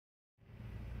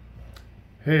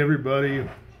Hey everybody,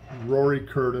 Rory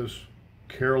Curtis,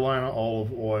 Carolina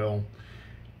Olive Oil,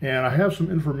 and I have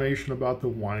some information about the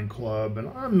wine club, and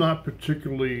I'm not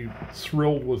particularly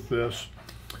thrilled with this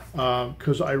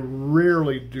because I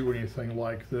rarely do anything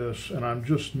like this, and I'm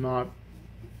just not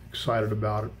excited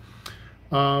about it.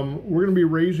 We're going to be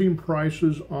raising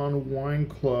prices on Wine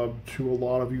Club to a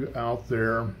lot of you out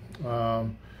there.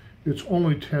 It's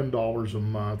only $10 a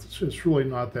month. It's really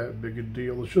not that big a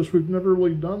deal. It's just we've never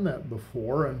really done that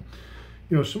before. And,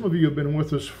 you know, some of you have been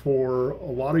with us for a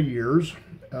lot of years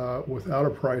without a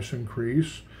price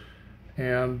increase.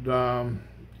 And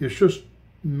it's just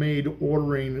made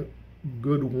ordering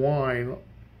good wine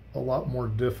a lot more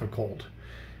difficult.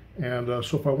 And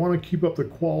so if I want to keep up the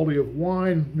quality of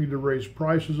wine, need to raise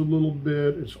prices a little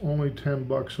bit. It's only 10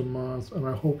 bucks a month, and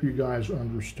I hope you guys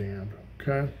understand,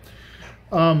 okay?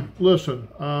 Listen,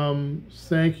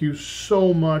 thank you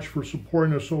so much for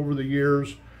supporting us over the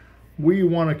years. We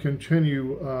want to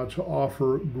continue to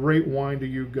offer great wine to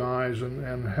you guys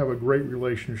and have a great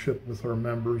relationship with our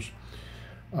members.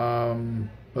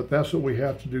 But that's what we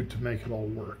have to do to make it all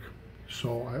work.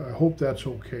 So I hope that's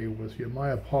okay with you.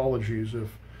 My apologies if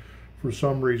for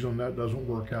some reason that doesn't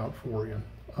work out for you.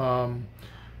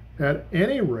 At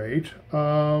any rate,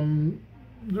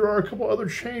 there are a couple other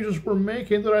changes we're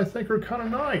making that I think are kind of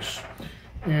nice.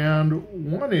 And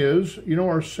one is, you know,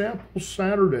 our sample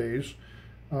Saturdays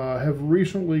have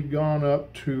recently gone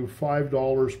up to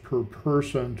 $5 per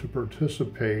person to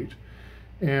participate.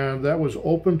 And that was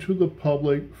open to the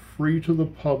public, free to the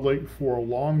public for a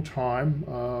long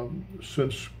time,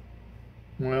 since,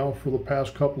 well, for the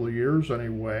past couple of years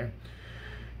anyway.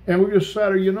 And we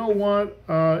decided, you know what,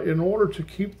 in order to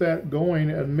keep that going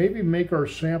and maybe make our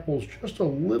samples just a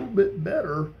little bit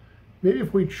better, maybe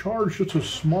if we charge just a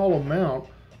small amount,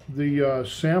 the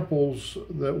samples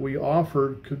that we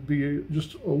offered could be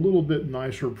just a little bit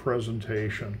nicer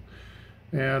presentation.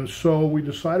 And so we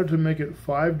decided to make it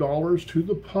 $5 to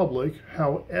the public.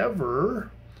 However,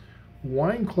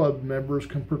 Wine Club members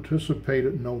can participate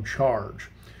at no charge.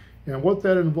 And what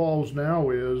that involves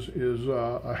now is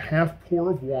a half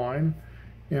pour of wine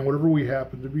and whatever we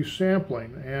happen to be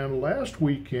sampling. And last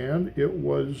weekend it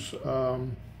was a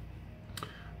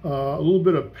little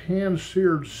bit of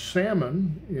pan-seared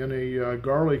salmon in a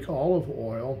garlic olive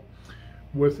oil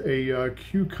with a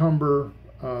cucumber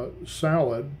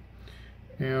salad.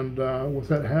 And with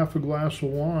that half a glass of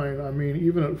wine, I mean,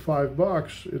 even at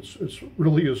 $5, it's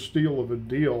really a steal of a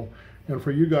deal. And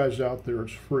for you guys out there,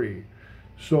 it's free.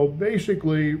 So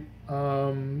basically,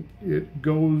 it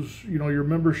goes, you know, your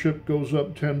membership goes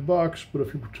up 10 bucks, but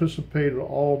if you participate at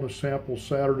all in the sample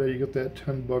Saturday, you get that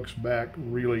 10 bucks back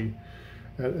really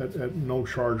at no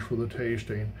charge for the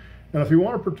tasting. And if you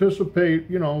want to participate,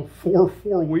 you know, four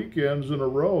weekends in a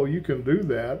row, you can do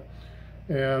that.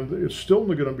 And it's still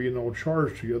going to be no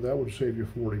charge to you. That would save you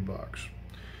 40 bucks.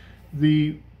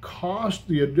 The cost,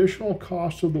 the additional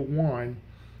cost of the wine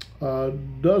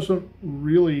doesn't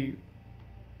really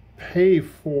pay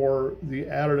for the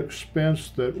added expense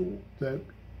that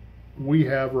we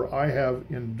have or I have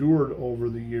endured over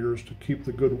the years to keep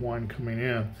the good wine coming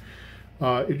in.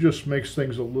 It just makes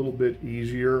things a little bit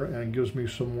easier and gives me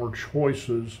some more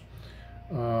choices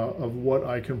of what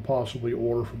I can possibly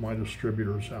order from my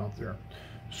distributors out there.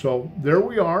 So there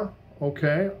we are.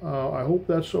 Okay, I hope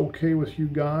that's okay with you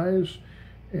guys,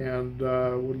 and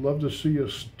would love to see you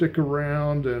stick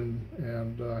around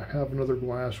and have another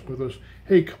glass with us.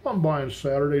 Hey, come on by on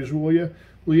Saturdays, will you?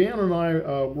 Leanne and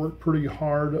I work pretty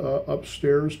hard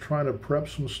upstairs trying to prep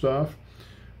some stuff.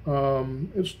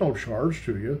 It's no charge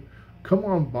to you. Come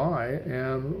on by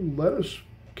and let us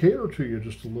cater to you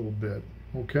just a little bit,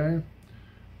 okay?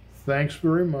 Thanks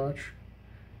very much,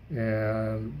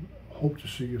 and hope to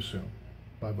see you soon.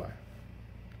 Bye-bye.